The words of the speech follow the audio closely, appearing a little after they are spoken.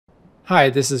Hi,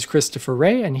 this is Christopher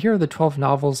Ray, and here are the 12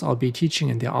 novels I'll be teaching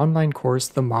in the online course,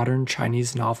 The Modern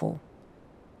Chinese Novel.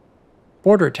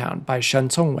 Border Town by Shen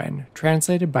Congwen,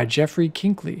 translated by Jeffrey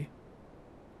Kinkley.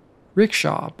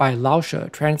 Rickshaw by Lao She,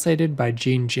 translated by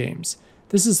Jean James.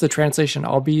 This is the translation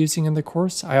I'll be using in the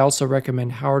course. I also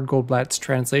recommend Howard Goldblatt's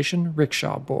translation,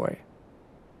 Rickshaw Boy.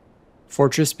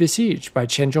 Fortress Besieged by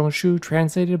Zhongshu,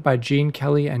 translated by Jean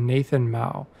Kelly and Nathan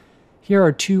Mao. Here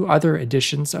are two other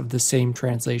editions of the same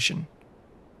translation.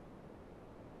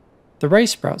 The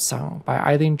Rice Sprout Song by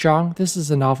Eileen Zhang. This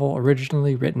is a novel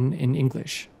originally written in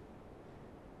English.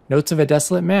 Notes of a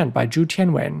Desolate Man by Chu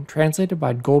T'ien-wen, translated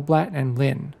by Goldblatt and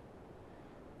Lin.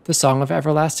 The Song of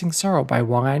Everlasting Sorrow by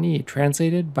Wang Anyi,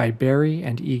 translated by Barry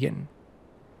and Egan.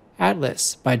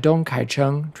 Atlas by Dung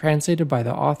Kai-cheung, translated by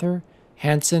the author,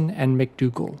 Hansen and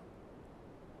McDougall.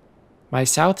 My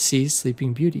South Seas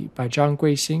Sleeping Beauty by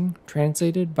Kuei-hsing,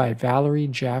 translated by Valerie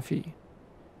Jaffe.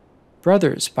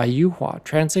 Brothers by Yu Hua,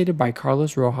 translated by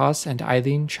Carlos Rojas and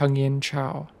Eileen Chengyin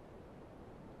Chao.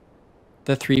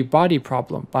 The Three-Body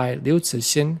Problem by Liu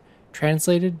Cixin,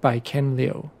 translated by Ken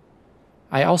Liu.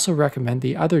 I also recommend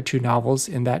the other two novels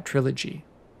in that trilogy.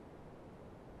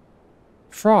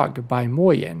 Frog by Mo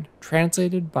Yin,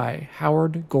 translated by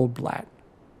Howard Goldblatt.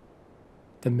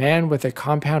 The Man with the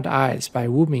Compound Eyes by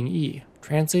Wu Ming-yi,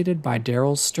 translated by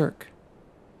Daryl Stirk.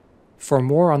 For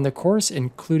more on the course,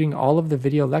 including all of the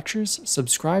video lectures,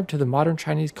 subscribe to the Modern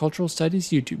Chinese Cultural Studies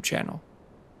YouTube channel.